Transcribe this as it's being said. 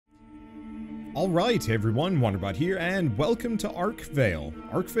Alright everyone, Wanderbot here, and welcome to Archvale.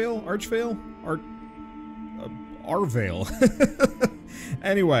 Archvale? Archvale? Archvale.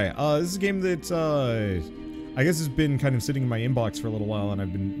 Anyway, this is a game that, I guess has been kind of sitting in my inbox for a little while, and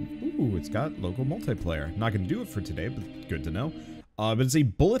I've been... Ooh, it's got local multiplayer. Not gonna do it for today, but good to know. But it's a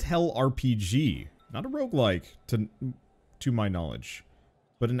bullet hell RPG. Not a roguelike, to my knowledge.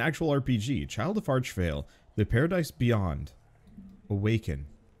 But an actual RPG. Child of Archvale. The Paradise Beyond. Awaken.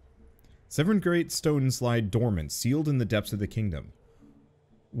 7 great stones lie dormant, sealed in the depths of the kingdom.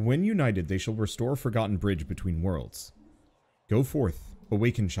 When united, they shall restore a forgotten bridge between worlds. Go forth,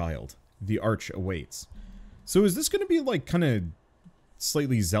 awaken child. The arch awaits. So is this going to be like kind of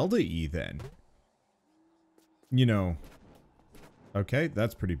slightly Zelda-y then? You know. Okay,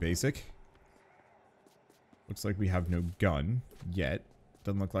 that's pretty basic. Looks like we have no gun yet.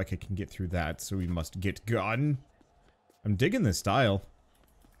 Doesn't look like I can get through that, so we must get gun. I'm digging this style.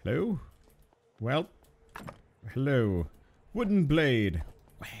 Hello? Well, hello. Wooden blade.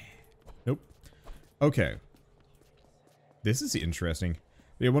 Nope. Okay. This is interesting.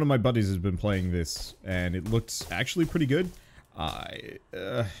 Yeah, one of my buddies has been playing this, and it looks actually pretty good.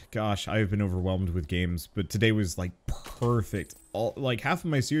 Gosh, I have been overwhelmed with games, but today was, like, perfect. Like, half of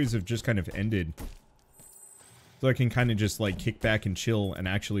my series have just kind of ended. So I can kind of just, like, kick back and chill and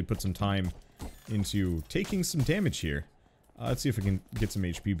actually put some time into taking some damage here. Let's see if I can get some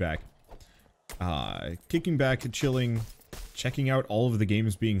HP back. Kicking back, chilling, checking out all of the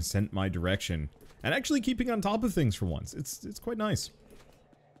games being sent my direction, and actually keeping on top of things for once. It's quite nice.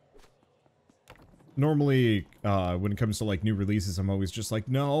 Normally, when it comes to like new releases, I'm always just like,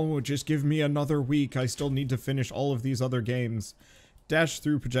 no, just give me another week. I still need to finish all of these other games. Dash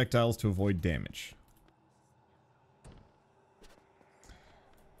through projectiles to avoid damage.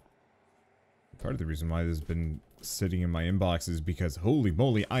 Part of the reason why this has been sitting in my inbox is because, holy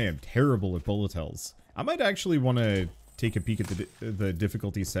moly, I am terrible at bullet hells. I might actually want to take a peek at the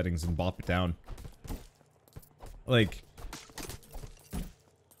difficulty settings and bop it down. Like,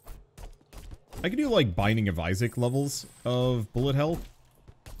 I could do like Binding of Isaac levels of bullet hell,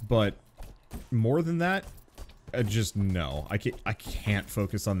 but more than that, just no. I can't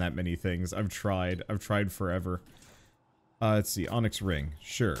focus on that many things. I've tried forever. Let's see, Onyx Ring,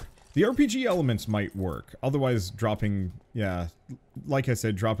 sure. The RPG elements might work. Otherwise, dropping, yeah, like I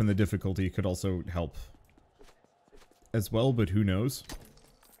said, dropping the difficulty could also help as well, but who knows?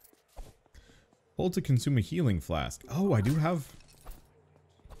 Hold to consume a healing flask. Oh, I do have...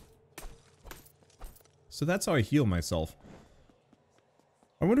 So that's how I heal myself.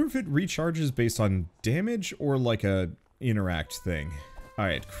 I wonder if it recharges based on damage or like a interact thing.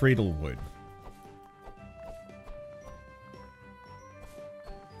 Alright, cradle wood.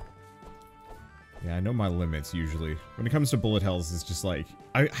 Yeah, I know my limits usually. When it comes to bullet hells, it's just like...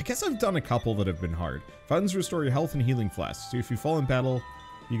 I guess I've done a couple that have been hard. Fountains restore your health and healing flasks. So if you fall in battle,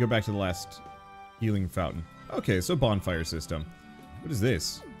 you go back to the last healing fountain. Okay, so bonfire system. What is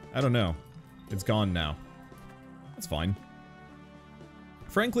this? I don't know. It's gone now. That's fine.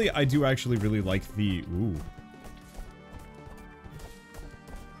 Frankly, I do actually really like the... Ooh.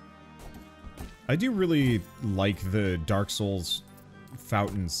 I do really like the Dark Souls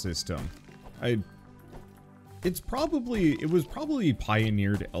fountain system. It was probably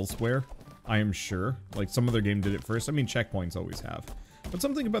pioneered elsewhere, I am sure. Like, some other game did it first. I mean, checkpoints always have. But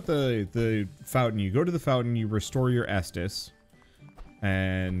something about the fountain. You go to the fountain, you restore your Estus,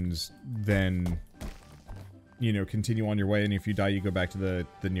 and then, you know, continue on your way, and if you die, you go back to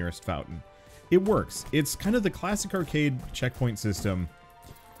the nearest fountain. It works. It's kind of the classic arcade checkpoint system,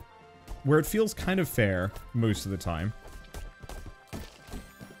 where it feels kind of fair most of the time.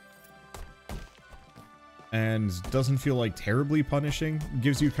 And doesn't feel like terribly punishing.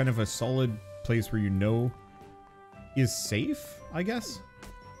 Gives you kind of a solid place where you know is safe, I guess.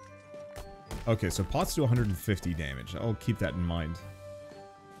 Okay, so pots do 150 damage. I'll keep that in mind.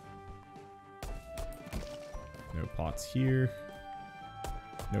 No pots here.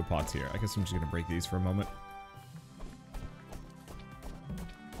 No pots here. I guess I'm just gonna break these for a moment.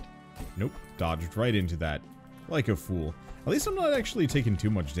 Nope, dodged right into that. Like a fool. At least I'm not actually taking too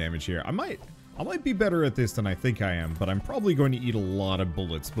much damage here. I might be better at this than I think I am, but I'm probably going to eat a lot of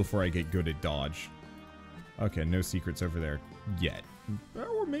bullets before I get good at dodge. Okay, no secrets over there yet.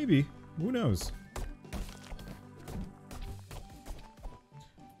 Or maybe. Who knows?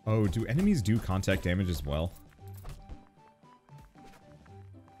 Oh, do enemies do contact damage as well?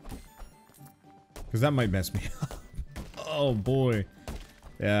 Because that might mess me up. Oh, boy.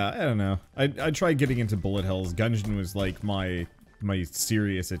 Yeah, I don't know. I tried getting into bullet hells. Gungeon was like my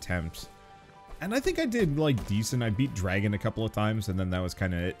serious attempt. And I think I did, like, decent. I beat Dragon a couple of times, and then that was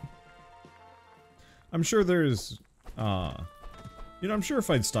kind of it. I'm sure there's, you know, I'm sure if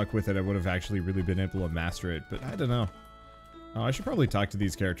I'd stuck with it, I would have actually really been able to master it, but I don't know. I should probably talk to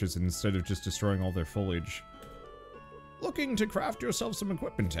these characters instead of just destroying all their foliage. Looking to craft yourself some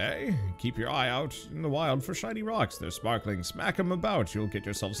equipment, eh? Keep your eye out in the wild for shiny rocks. They're sparkling. Smack them about. You'll get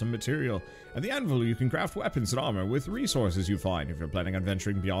yourself some material. At the anvil, you can craft weapons and armor with resources you find. If you're planning on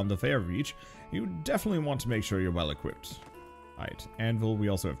venturing beyond the fair reach, you definitely want to make sure you're well equipped. Alright, anvil. We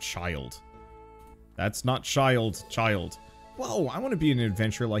also have child. That's not child. Child. Whoa, I want to be an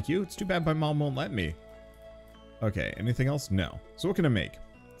adventurer like you. It's too bad my mom won't let me. Okay, anything else? No. So what can I make?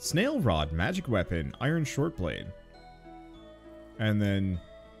 Snail rod, magic weapon, iron short blade. And then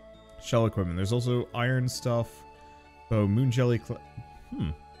shell equipment. There's also iron stuff. Bow, moon jelly.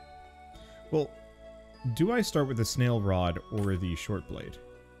 Well, do I start with the snail rod or the short blade?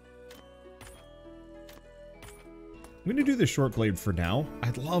 I'm going to do the short blade for now.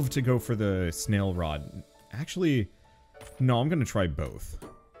 I'd love to go for the snail rod. Actually, no, I'm going to try both.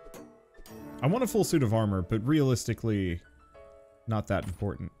 I want a full suit of armor, but realistically, not that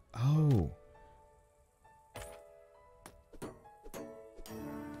important. Oh.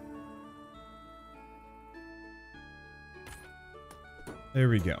 There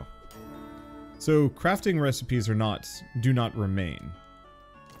we go. So, crafting recipes do not remain.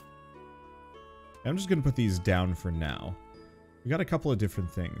 I'm just going to put these down for now. We got a couple of different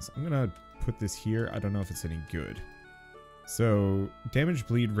things. I'm going to put this here. I don't know if it's any good. So, damage,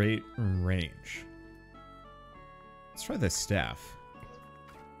 bleed rate, range. Let's try this staff.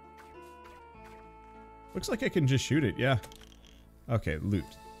 Looks like I can just shoot it, yeah. Okay, loot.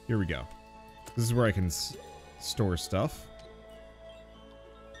 Here we go. This is where I can store stuff.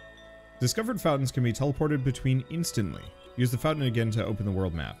 Discovered fountains can be teleported between instantly. Use the fountain again to open the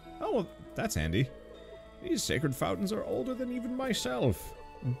world map. Oh, well, that's handy. These sacred fountains are older than even myself.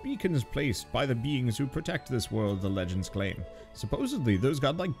 Beacons placed by the beings who protect this world, the legends claim. Supposedly, those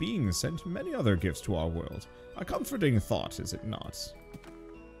godlike beings sent many other gifts to our world. A comforting thought, is it not?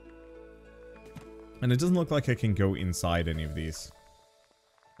 And it doesn't look like I can go inside any of these.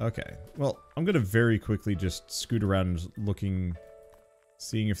 Okay, well, I'm gonna very quickly just scoot around looking...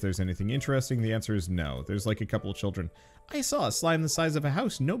 Seeing if there's anything interesting. The answer is no. There's like a couple of children. I saw a slime the size of a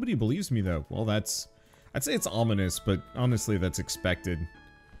house. Nobody believes me though. Well, that's... I'd say it's ominous, but honestly that's expected.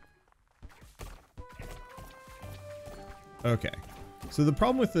 Okay. So the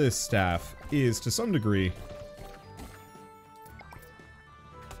problem with this staff is, to some degree...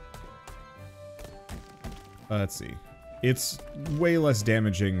 let's see. It's way less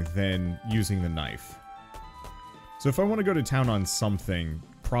damaging than using the knife. So if I want to go to town on something,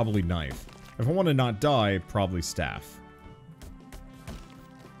 probably knife. If I want to not die, probably staff.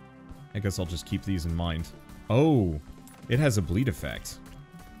 I guess I'll just keep these in mind. Oh, it has a bleed effect.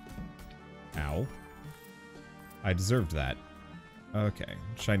 Ow. I deserved that. Okay,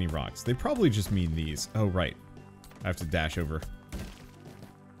 shiny rocks. They probably just mean these. Oh, right. I have to dash over.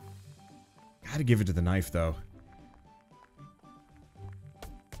 Gotta give it to the knife, though.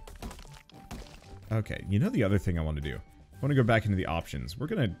 Okay, you know the other thing I want to do? I want to go back into the options. We're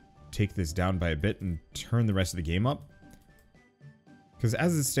going to take this down by a bit and turn the rest of the game up. Because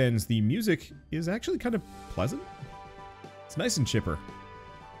as it stands, the music is actually kind of pleasant. It's nice and chipper.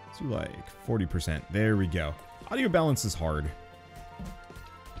 Let's do like 40%. There we go. Audio balance is hard.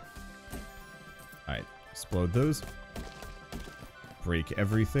 Alright, explode those. Break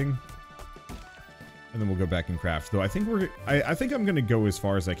everything. And then we'll go back and craft. Though I think I think I'm going to go as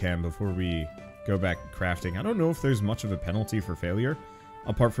far as I can before we... go back crafting. I don't know if there's much of a penalty for failure,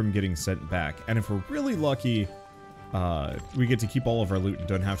 apart from getting sent back. And if we're really lucky, we get to keep all of our loot and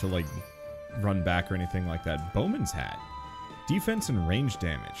don't have to, like, run back or anything like that. Bowman's hat. Defense and range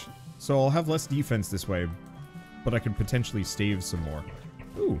damage. So I'll have less defense this way, but I could potentially stave some more.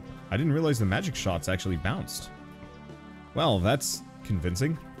 Ooh, I didn't realize the magic shots actually bounced. Well, that's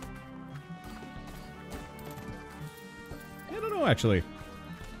convincing. I don't know, actually.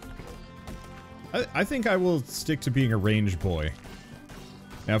 I think I will stick to being a range boy.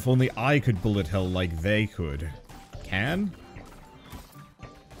 Now, if only I could bullet hell like they could. Can?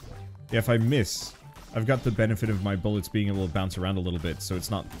 Yeah, if I miss, I've got the benefit of my bullets being able to bounce around a little bit, so it's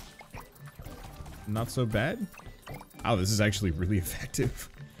not so bad. Wow, this is actually really effective.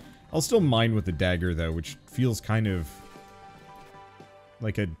 I'll still mine with the dagger, though, which feels kind of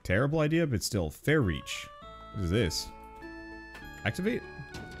like a terrible idea, but still. Fair reach. What is this? Activate?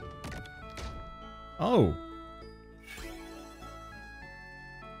 Oh.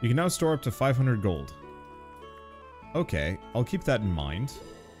 You can now store up to 500 gold. Okay, I'll keep that in mind.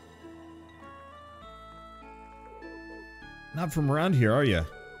 Not from around here, are you?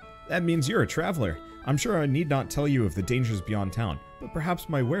 That means you're a traveler. I'm sure I need not tell you of the dangers beyond town, but perhaps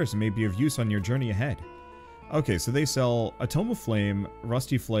my wares may be of use on your journey ahead. Okay, so they sell a Tome of Flame,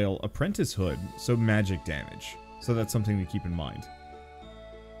 Rusty Flail, Apprentice Hood, so magic damage. So that's something to keep in mind.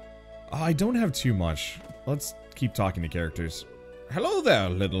 I don't have too much. Let's keep talking to characters. Hello there,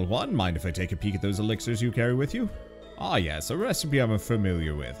 little one. Mind if I take a peek at those elixirs you carry with you? Ah yes, a recipe I'm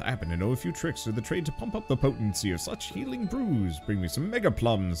familiar with. I happen to know a few tricks for the trade to pump up the potency of such healing brews. Bring me some mega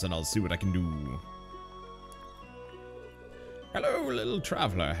plums and I'll see what I can do. Hello, little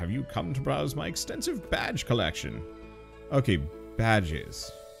traveler. Have you come to browse my extensive badge collection? Okay,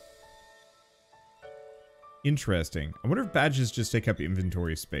 badges. Interesting. I wonder if badges just take up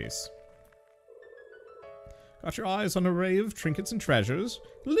inventory space. Got your eyes on an array of trinkets and treasures?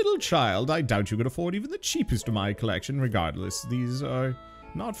 Little child, I doubt you could afford even the cheapest of my collection. Regardless, these are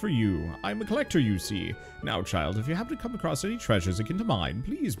not for you. I'm a collector, you see. Now, child, if you happen to come across any treasures akin to mine,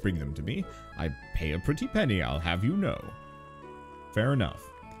 please bring them to me. I pay a pretty penny, I'll have you know. Fair enough.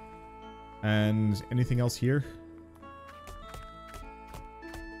 And anything else here?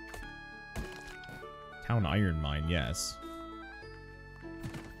 Town iron mine, yes.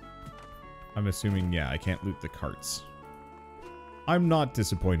 I'm assuming, yeah, I can't loot the carts. I'm not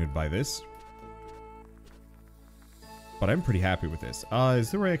disappointed by this. But I'm pretty happy with this.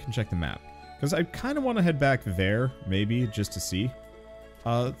 Is there a way I can check the map? Because I kind of want to head back there, maybe, just to see.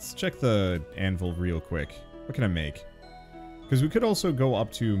 Let's check the anvil real quick. What can I make? Because we could also go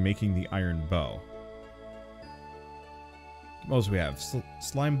up to making the iron bow. What else do we have?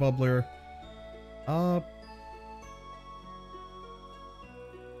 Slime bubbler.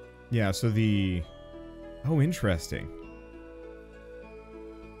 Yeah, so the... Oh, interesting.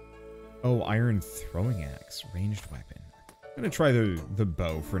 Oh, iron throwing axe. Ranged weapon. I'm gonna try the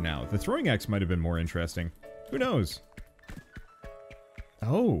bow for now. The throwing axe might have been more interesting. Who knows?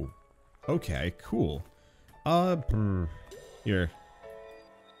 Oh. Okay, cool. Here.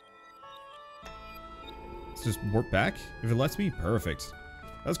 Let's just warp back. If it lets me, perfect.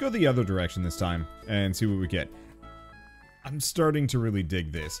 Let's go the other direction this time and see what we get. I'm starting to really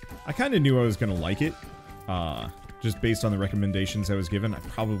dig this. I kind of knew I was going to like it. Just based on the recommendations I was given. I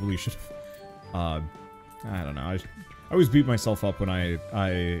probably should have... I don't know. I always beat myself up when I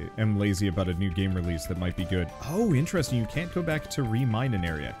am lazy about a new game release that might be good. Oh, interesting. You can't go back to re-mine an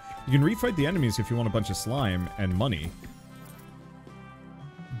area. You can refight the enemies if you want a bunch of slime and money.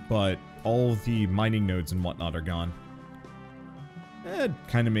 But all the mining nodes and whatnot are gone. It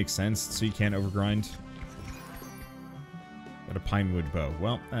kind of makes sense, so you can't overgrind. Got a pinewood bow.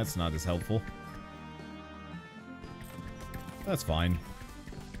 Well, that's not as helpful. That's fine.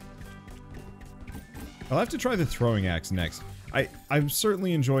 I'll have to try the throwing axe next. I'm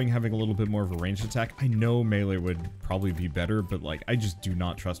certainly enjoying having a little bit more of a ranged attack. I know melee would probably be better, but like, I just do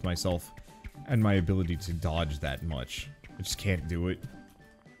not trust myself and my ability to dodge that much. I just can't do it.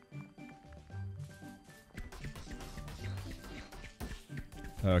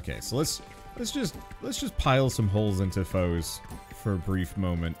 Okay, so let's just pile some holes into foes for a brief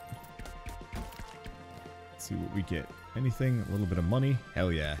moment. Let's see what we get. Anything? A little bit of money?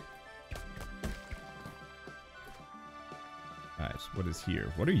 Hell yeah. Alright, what is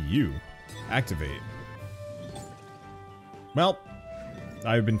here? What are you? Activate. Well,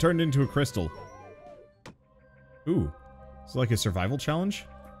 I've been turned into a crystal. Ooh. Is it like a survival challenge?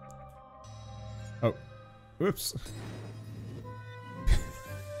 Oh. Whoops.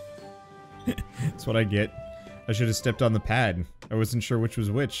 That's what I get. I should have stepped on the pad. I wasn't sure which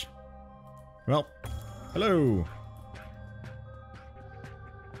was which. Well, hello.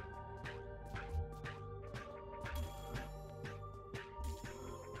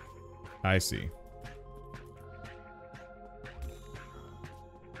 I see.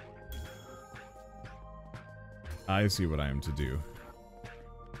 I see what I am to do.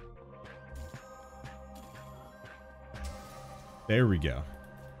 There we go.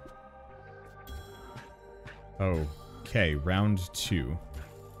 Okay, round 2.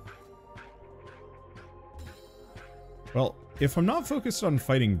 Well, if I'm not focused on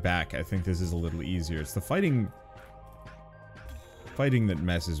fighting back, I think this is a little easier. It's the fighting that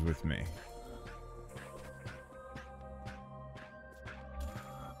messes with me.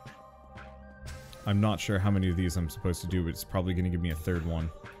 I'm not sure how many of these I'm supposed to do, but it's probably going to give me a third one.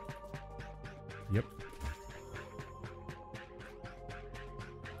 Yep.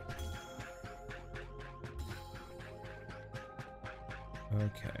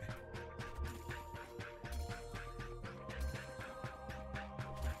 Okay.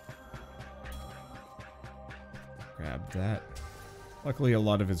 Grab that. Luckily, a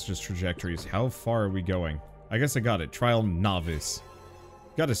lot of it's just trajectories. How far are we going? I guess I got it. Trial Novice.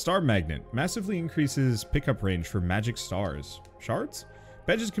 Got a star magnet. Massively increases pickup range for magic stars. Shards?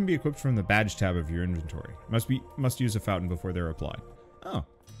 Badges can be equipped from the badge tab of your inventory. Must use a fountain before they're applied. Oh.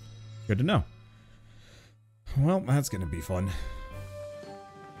 Good to know. Well, that's gonna be fun.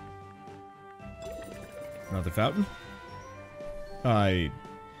 Another fountain?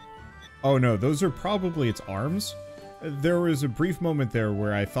 Oh no, those are probably its arms. There was a brief moment there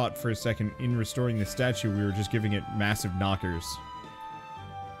where I thought for a second in restoring the statue we were just giving it massive knockers.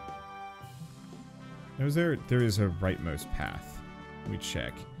 There is a rightmost path. Let me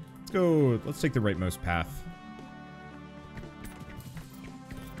check. Let's take the rightmost path.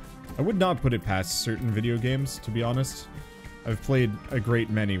 I would not put it past certain video games, to be honest. I've played a great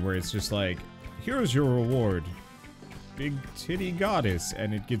many where it's just like, here's your reward. Big titty goddess,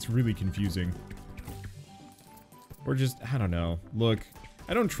 and it gets really confusing. Or just, I don't know. Look,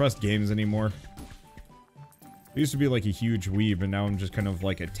 I don't trust games anymore. I used to be like a huge weeb, and now I'm just kind of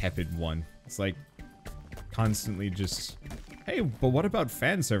like a tepid one. It's like, constantly just, hey, but what about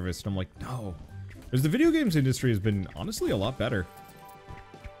fan service? And I'm like, no. Because the video games industry has been, honestly, a lot better.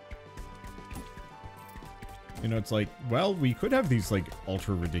 You know, it's like, well, we could have these, like,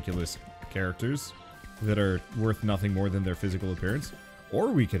 ultra ridiculous characters that are worth nothing more than their physical appearance. Or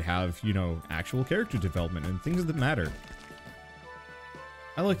we could have, you know, actual character development and things that matter.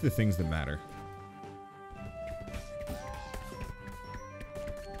 I like the things that matter.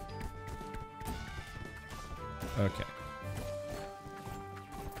 Okay.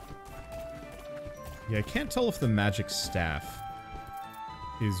 Yeah, I can't tell if the magic staff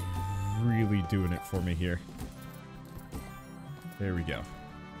is really doing it for me here. There we go.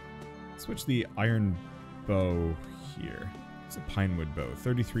 Switch the iron bow here. It's a pinewood bow.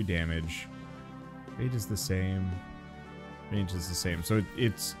 33 damage. Rate is the same. Range is the same. So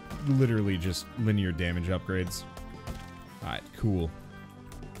it's literally just linear damage upgrades. Alright, cool.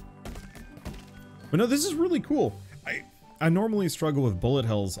 But no, this is really cool. I normally struggle with bullet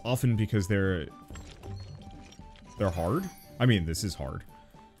hells often because they're hard. I mean, this is hard.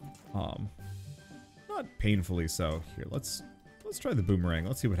 Not painfully so. Here, let's try the boomerang.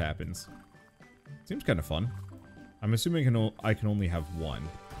 Let's see what happens. Seems kind of fun. I'm assuming I can only have one.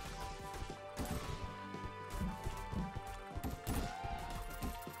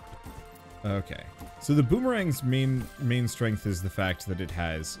 Okay. So the boomerang's main strength is the fact that it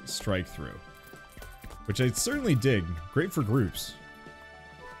has strike through. Which I certainly dig. Great for groups.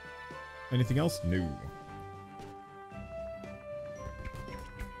 Anything else? No.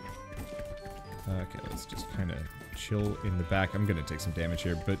 Okay, let's just kind of chill in the back. I'm gonna take some damage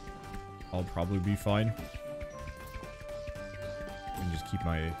here, but I'll probably be fine. And just keep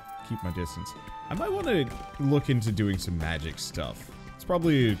my distance. I might want to look into doing some magic stuff. It's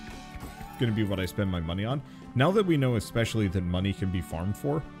probably gonna be what I spend my money on. Now that we know especially that money can be farmed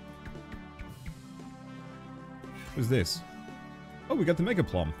for. What is this? Oh, we got the Mega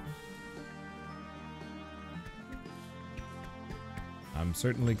Plum. I'm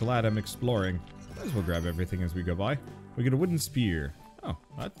certainly glad I'm exploring. Might as well grab everything as we go by. We get a wooden spear. Oh,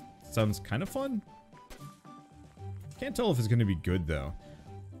 that sounds kind of fun. Can't tell if it's going to be good, though.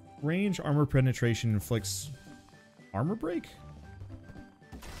 Range, armor penetration, inflicts armor break?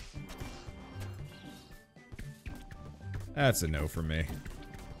 That's a no for me.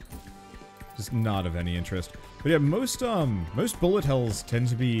 Just not of any interest. But yeah, most bullet hells tend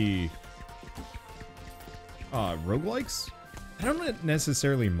to be roguelikes. I don't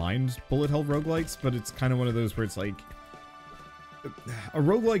necessarily mind bullet hell roguelikes, but it's kind of one of those where it's like a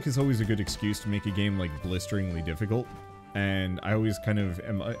roguelike is always a good excuse to make a game like blisteringly difficult, and I always kind of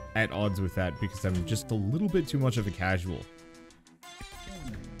am at odds with that because I'm just a little bit too much of a casual.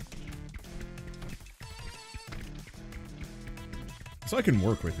 So I can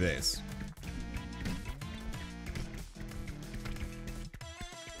work with this.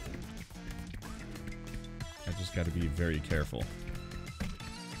 I just gotta be very careful.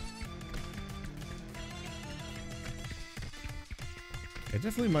 I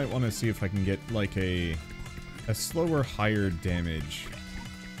definitely might want to see if I can get like a slower, higher damage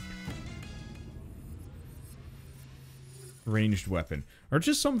ranged weapon. Or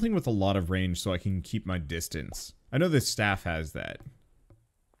just something with a lot of range so I can keep my distance. I know this staff has that.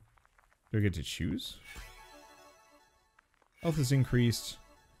 Do I get to choose? Health is increased.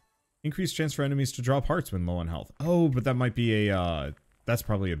 Increased chance for enemies to drop hearts when low on health. Oh, but that might be a, that's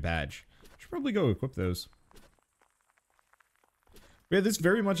probably a badge. Should probably go equip those. But yeah, this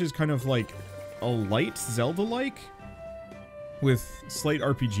very much is kind of like a light Zelda-like with slight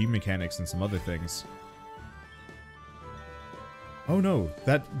RPG mechanics and some other things. Oh no,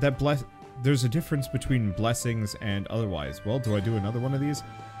 that there's a difference between blessings and otherwise. Well, do I do another one of these?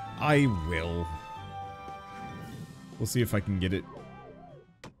 I will. We'll see if I can get it.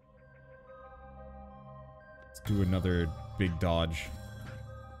 Let's do another big dodge.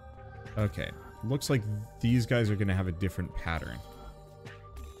 Okay. Looks like these guys are going to have a different pattern.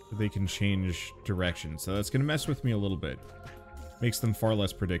 They can change direction, so that's going to mess with me a little bit. Makes them far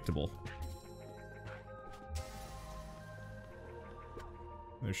less predictable.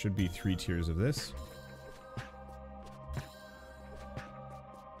 There should be 3 tiers of this.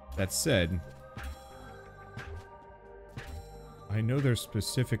 That said, I know they're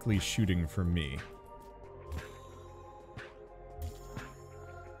specifically shooting for me.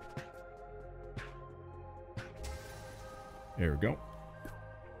 There we go.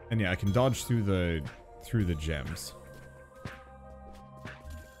 And yeah, I can dodge through the gems.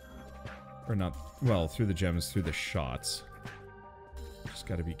 Or not, well, through the gems, through the shots. Just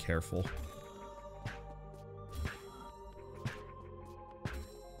gotta be careful.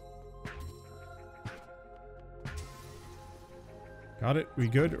 Got it? We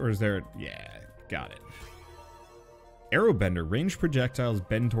good? Or is there... Yeah, got it. Arrow bender. Ranged projectiles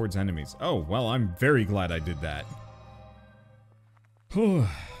bend towards enemies. Oh, well, I'm very glad I did that.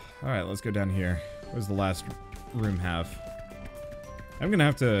 Alright, let's go down here. What does the last room have? I'm gonna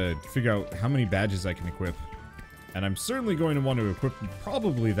have to figure out how many badges I can equip. And I'm certainly going to want to equip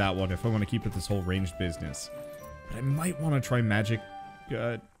probably that one if I want to keep it this whole ranged business. But I might want to try magic.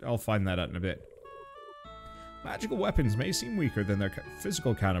 I'll find that out in a bit. Magical weapons may seem weaker than their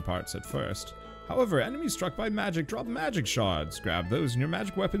physical counterparts at first. However, enemies struck by magic drop magic shards. Grab those and your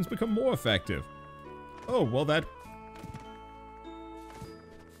magic weapons become more effective. Oh, well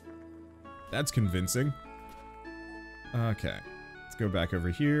that's convincing. Okay. Let's go back over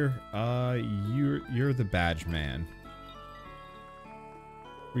here. You're the badge man.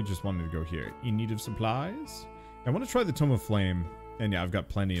 We just wanted to go here. In need of supplies? I want to try the Tome of Flame. And yeah, I've got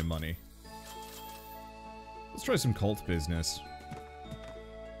plenty of money. Let's try some cult business.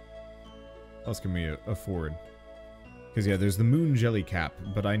 What else can we afford? Because yeah, there's the moon jelly cap,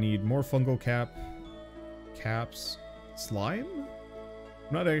 but I need more fungal caps, slime?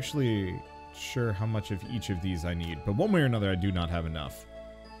 I'm not actually sure how much of each of these I need, but one way or another I do not have enough.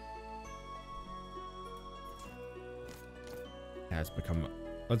 Yeah, let's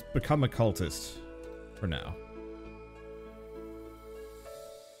become a cultist for now.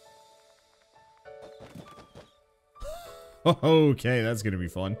 Okay, that's gonna be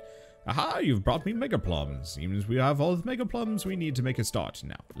fun. Aha, you've brought me mega plums. Seems we have all the mega plums we need to make a start.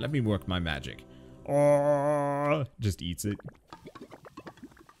 Now, let me work my magic. Oh, just eats it.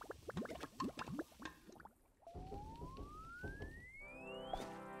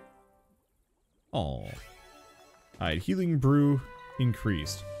 Oh. Alright, healing brew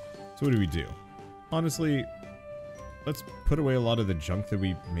increased. So what do we do? Honestly, let's put away a lot of the junk that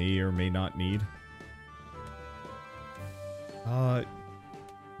we may or may not need.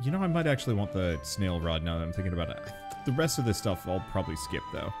 You know, I might actually want the snail rod now that I'm thinking about it. The rest of this stuff I'll probably skip,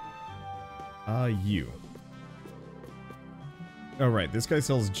 though. You. Oh, right, this guy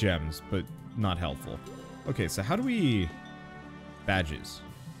sells gems, but not helpful. Okay, so how do we... Badges.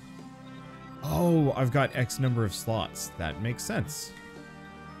 Oh, I've got X number of slots. That makes sense.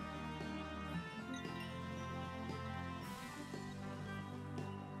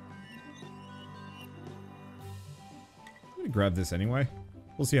 I'm gonna grab this anyway.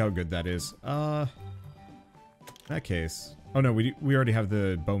 We'll see how good that is. In that case... Oh no, we already have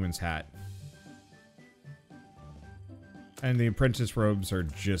the bowman's hat. And the apprentice robes are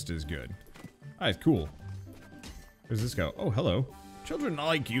just as good. Alright, cool. Where's this go? Oh, hello. Children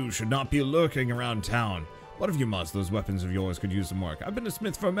like you should not be lurking around town. What if you must? Those weapons of yours could use some work. I've been a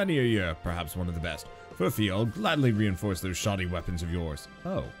smith for many a year, perhaps one of the best. For a fee, I'll gladly reinforce those shoddy weapons of yours.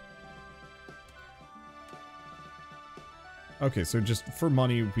 Oh. Okay, so just for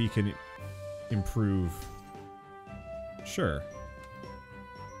money, we can improve. Sure.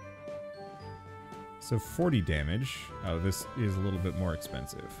 So 40 damage. Oh, this is a little bit more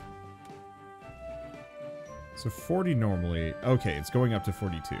expensive. So 40 normally. Okay, it's going up to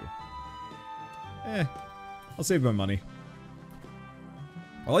 42. I'll save my money.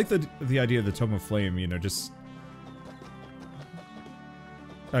 I like the idea of the Tome of Flame, you know, just...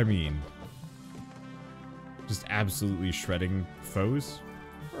 I mean... just absolutely shredding foes.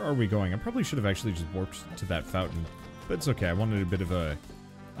 Where are we going? I probably should have actually just warped to that fountain. But it's okay, I wanted a bit of a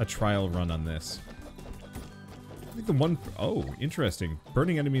trial run on this. I think the one... Oh, interesting.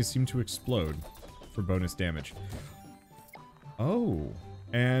 Burning enemies seem to explode for bonus damage. Oh,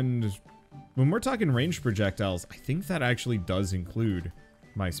 and when we're talking ranged projectiles, I think that actually does include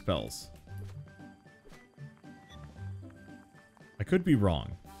my spells. I could be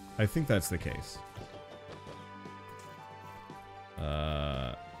wrong. I think that's the case.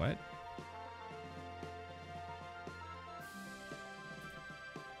 What?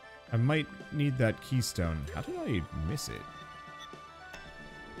 I might need that keystone. How did I miss it?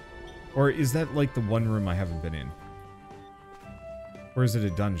 Or is that like the one room I haven't been in? Or is it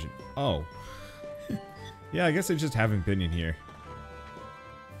a dungeon? Oh. Yeah, I guess I just haven't been in here.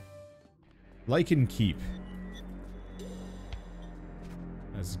 Like and keep.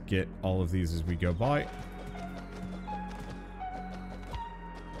 Let's get all of these as we go by.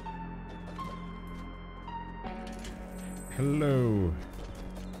 Hello.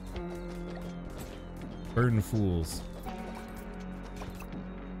 Burn fools.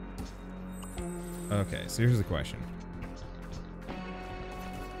 Okay, so here's the question.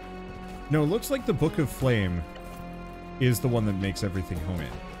 No, it looks like the Book of Flame is the one that makes everything home in.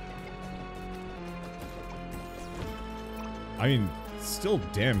 I mean, still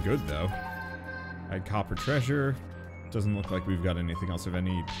damn good, though. I had copper treasure. Doesn't look like we've got anything else of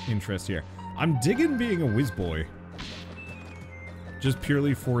any interest here. I'm digging being a whiz boy. Just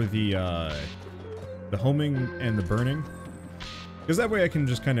purely for the homing and the burning. Because that way I can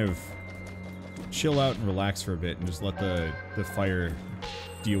just kind of chill out and relax for a bit and just let the fire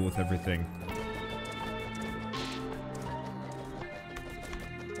deal with everything.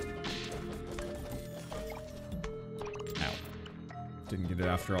 Ow. Didn't get it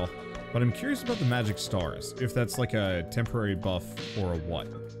after all. But I'm curious about the magic stars. If that's like a temporary buff or a what.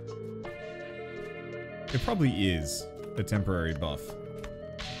 It probably is a temporary buff.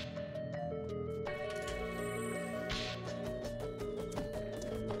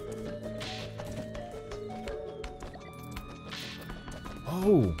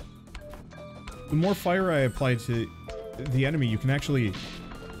 Oh! The more fire I apply to the enemy, you can actually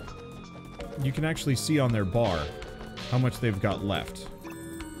see on their bar how much they've got left.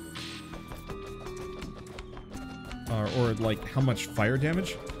 Or like how much fire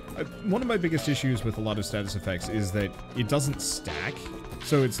damage. One of my biggest issues with a lot of status effects is that it doesn't stack.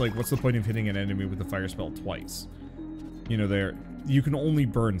 So it's like, what's the point of hitting an enemy with a fire spell twice? You know, you can only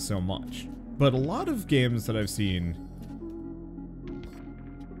burn so much. But a lot of games that I've seen...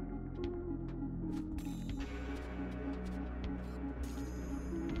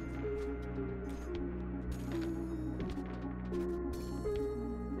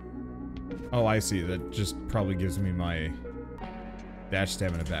 Oh, I see. That just probably gives me my dash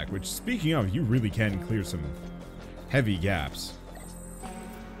stamina back, which, speaking of, you really can clear some heavy gaps.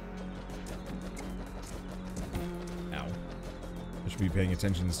 Ow. I should be paying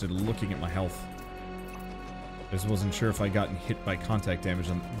attention instead of looking at my health. I just wasn't sure if I gotten hit by contact damage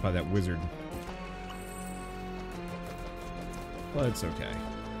by that wizard. But it's okay.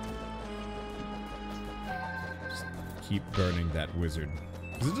 Just keep burning that wizard.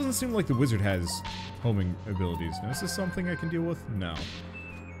 Because it doesn't seem like the wizard has homing abilities. Now, is this something I can deal with? No.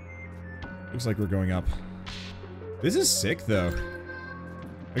 Looks like we're going up. This is sick, though.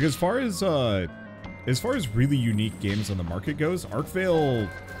 Like, as far as really unique games on the market goes, Archvale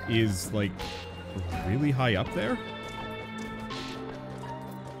is, like, really high up there.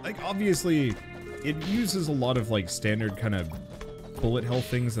 Like, obviously, it uses a lot of, like, standard kind of bullet hell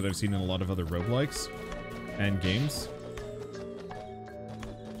things that I've seen in a lot of other roguelikes and games.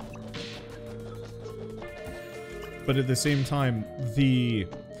 But at the same time, the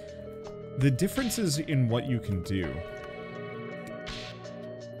differences in what you can do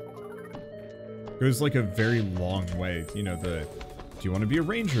goes like a very long way. You know, do you want to be a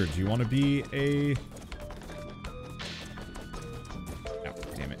ranger? Do you want to be a... Oh,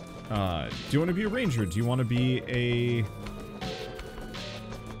 damn it. Do you want to be a ranger? Do you want to be a...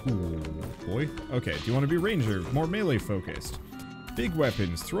 Ooh, boy. Okay, do you want to be a ranger? More melee focused. Big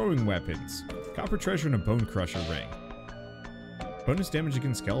weapons, throwing weapons. Copper treasure and a bone crusher ring. Bonus damage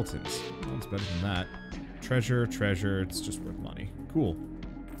against skeletons. Well, it's better than that. Treasure, it's just worth money. Cool.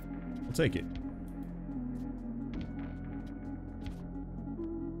 We'll take it.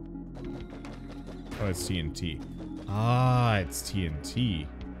 Oh, it's TNT. Ah, it's TNT.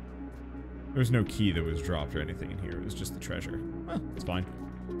 There's no key that was dropped or anything in here. It was just the treasure. Well, it's fine.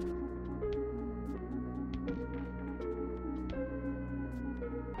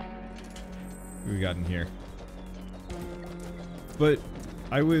 What we got in here? But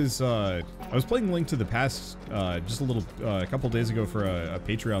I was playing Link to the Past just a couple days ago for a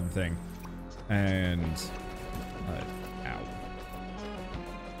Patreon thing, and ow.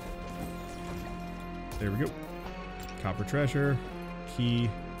 There we go. Copper treasure, key,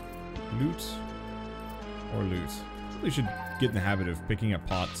 loot, or loot. Really should get in the habit of picking up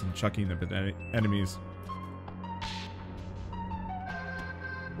pots and chucking them at enemies.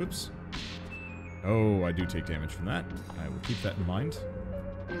 Oops. Oh, I do take damage from that. I will keep that in mind.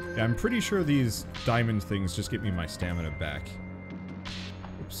 Yeah, I'm pretty sure these diamond things just get me my stamina back.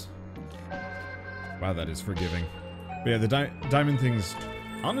 Oops. Wow, that is forgiving. But yeah, the diamond things,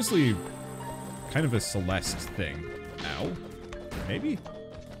 honestly, kind of a Celeste thing. Ow. Maybe?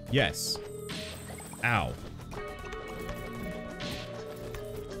 Yes. Ow.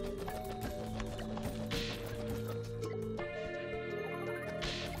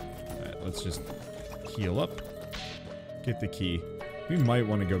 Alright, let's just heal up. Get the key. We might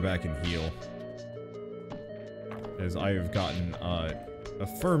want to go back and heal. As I have gotten a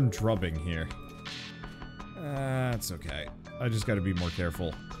firm drubbing here. That's okay. I just gotta be more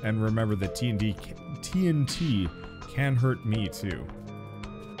careful. And remember that TNT can hurt me too.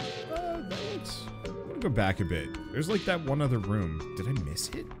 I'm gonna go back a bit. There's like that one other room. Did I miss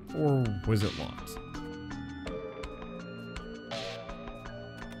it? Or was it locked?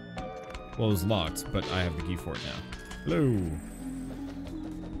 Well, it was locked, but I have the key for it now. Hello.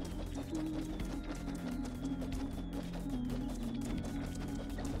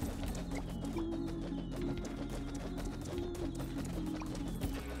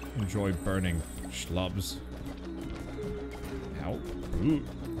 Enjoy burning schlubs. Ow. Ooh.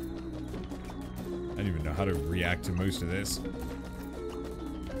 I don't even know how to react to most of this.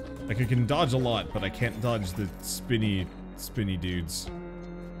 Like, I can dodge a lot, but I can't dodge the spinny dudes.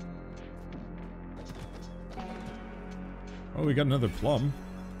 Oh, we got another plum.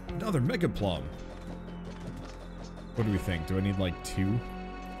 Another mega plum. What do we think? Do I need like 2?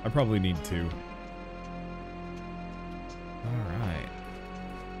 I probably need 2. Alright.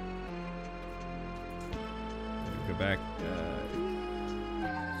 Go back.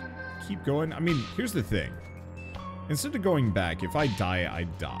 Keep going. I mean, here's the thing. Instead of going back, if I die, I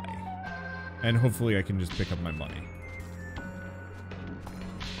die. And hopefully I can just pick up my money.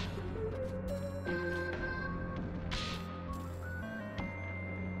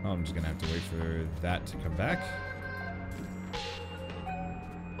 Oh, I'm just gonna have to wait for that to come back.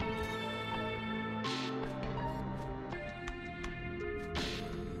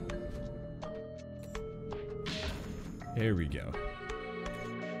 There we go.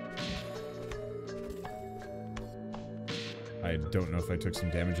 I don't know if I took some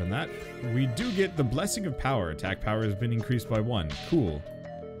damage on that. We do get the Blessing of Power. Attack power has been increased by 1. Cool.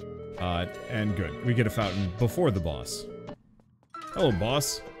 And good. We get a fountain before the boss. Hello,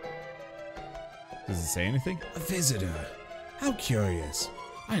 boss. Does it say anything? A visitor. How curious.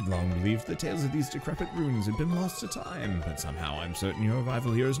 I had long believed the tales of these decrepit ruins had been lost to time, but somehow I'm certain your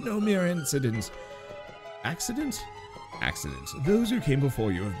arrival here is no mere incident. Accident? Accident. Those who came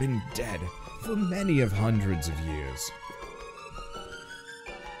before you have been dead for many of hundreds of years.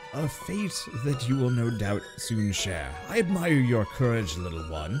 A fate that you will no doubt soon share. I admire your courage, little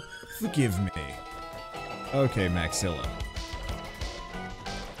one. Forgive me. Okay, Maxilla.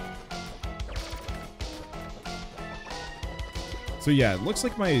 So yeah, it looks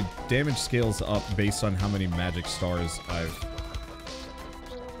like my damage scales up based on how many magic stars I've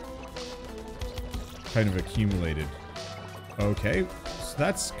kind of accumulated. Okay, so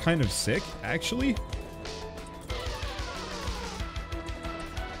that's kind of sick, actually.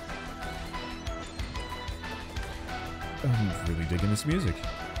 I'm really digging this music.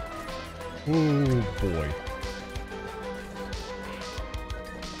 Oh boy.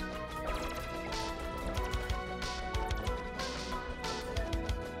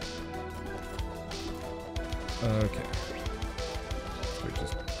 Okay. We're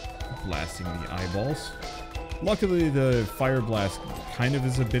just blasting the eyeballs. Luckily, the fire blast kind of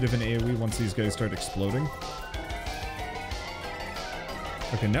is a bit of an AoE once these guys start exploding.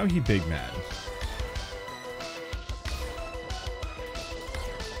 Okay, now he big mad.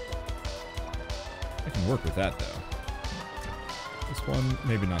 I can work with that, though. This one,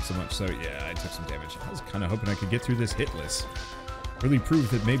 maybe not so much. So, yeah, I took some damage. I was kind of hoping I could get through this hitless. Really prove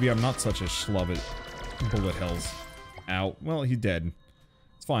that maybe I'm not such a schlub at bullet hells. Ow. Well, he's dead.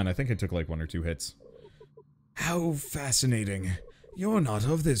 It's fine. I think I took like 1 or 2 hits. How fascinating. You're not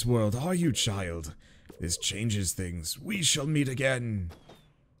of this world, are you, child? This changes things. We shall meet again.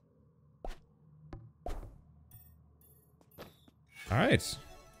 Alright.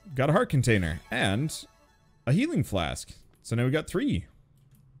 Got a heart container. And a healing flask. So now we got 3.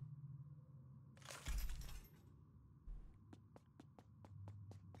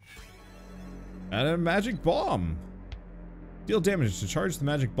 And a magic bomb. Deal damage to charge the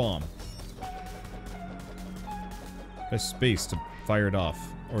magic bomb. Press space to fire it off,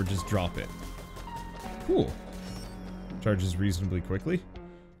 or just drop it. Cool. Charges reasonably quickly.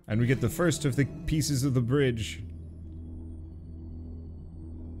 And we get the first of the pieces of the bridge.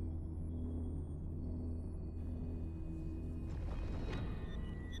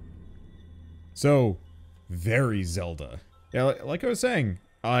 So, very Zelda. Yeah, like I was saying,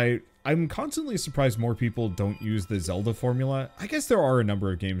 I'm constantly surprised more people don't use the Zelda formula. I guess there are a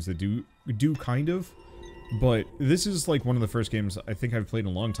number of games that do kind of, but this is like one of the first games I think I've played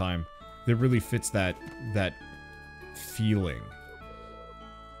in a long time that really fits that feeling.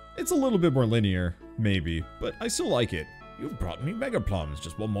 It's a little bit more linear, maybe, but I still like it. You've brought me Mega Plums,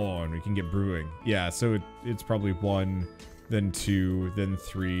 just one more and we can get brewing. Yeah, so it's probably 1, then 2, then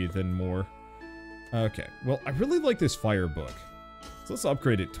 3, then more. Okay, well, I really like this fire book. So let's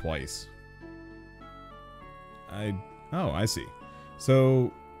upgrade it twice. Oh, I see. So,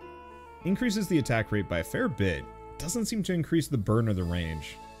 increases the attack rate by a fair bit. Doesn't seem to increase the burn or the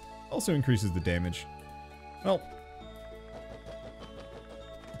range. Also increases the damage. Well,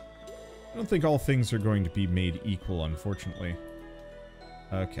 I don't think all things are going to be made equal, unfortunately.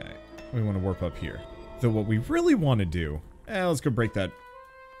 Okay, we want to warp up here. Though what we really want to do... let's go break that...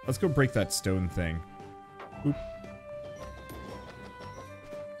 Let's go break that stone thing. Oop.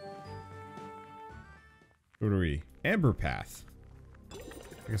 What are we? Amber Path.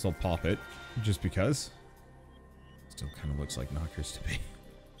 I guess I'll pop it, just because. Still kind of looks like knockers to me.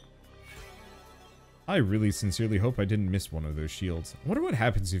 I really sincerely hope I didn't miss one of those shields. I wonder what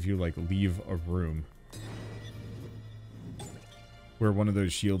happens if you, like, leave a room where one of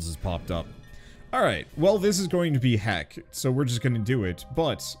those shields has popped up. Alright, well, this is going to be heck, so we're just going to do it.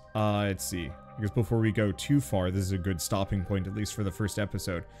 But, let's see. I guess before we go too far, this is a good stopping point, at least for the first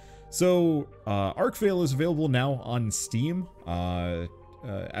episode. So, Archvale is available now on Steam,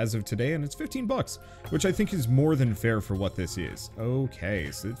 as of today, and it's 15 bucks, which I think is more than fair for what this is.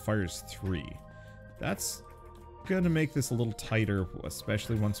 Okay, so it fires 3. That's gonna make this a little tighter,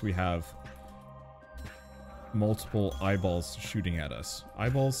 especially once we have multiple eyeballs shooting at us.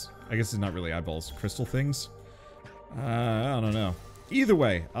 Eyeballs? I guess it's not really eyeballs. Crystal things? I don't know. Either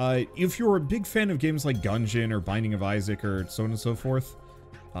way, if you're a big fan of games like Gungeon or Binding of Isaac or so on and so forth,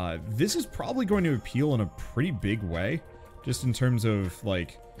 this is probably going to appeal in a pretty big way, just in terms of,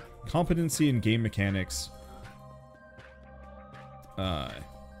 like, competency and game mechanics.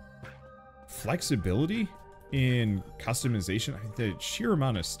 Flexibility in customization. The sheer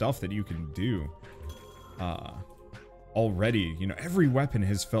amount of stuff that you can do already. You know, every weapon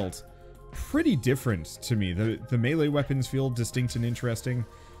has felt pretty different to me. The melee weapons feel distinct and interesting.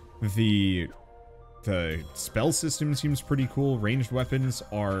 The spell system seems pretty cool. Ranged weapons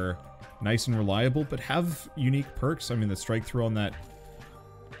are nice and reliable, but have unique perks. I mean, the strike through on that...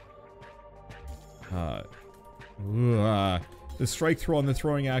 the strike throw on the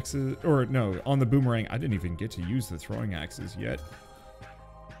throwing axes, or no, on the boomerang. I didn't even get to use the throwing axes yet.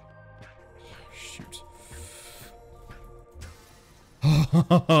 Shoot.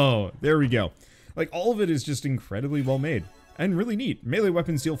 Oh, there we go. Like, all of it is just incredibly well made and really neat. Melee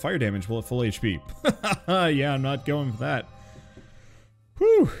weapons deal fire damage while at full HP. Yeah, I'm not going for that.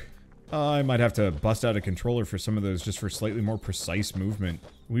 Whew. I might have to bust out a controller for some of those just for slightly more precise movement.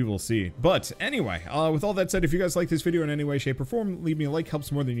 We will see. But anyway, with all that said, if you guys like this video in any way, shape, or form, leave me a like,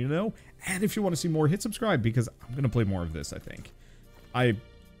 helps more than you know. And if you want to see more, hit subscribe, because I'm going to play more of this, I think. I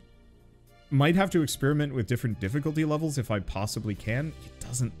might have to experiment with different difficulty levels if I possibly can. It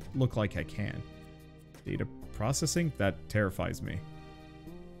doesn't look like I can. Data processing? That terrifies me.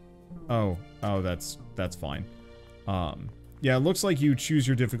 Oh, that's fine. Yeah, it looks like you choose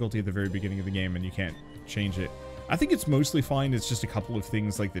your difficulty at the very beginning of the game and you can't change it. I think it's mostly fine. It's just a couple of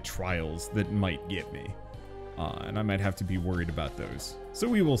things like the trials that might get me. And I might have to be worried about those. So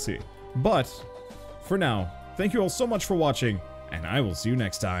we will see. But, for now, thank you all so much for watching, and I will see you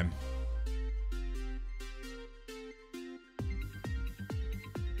next time.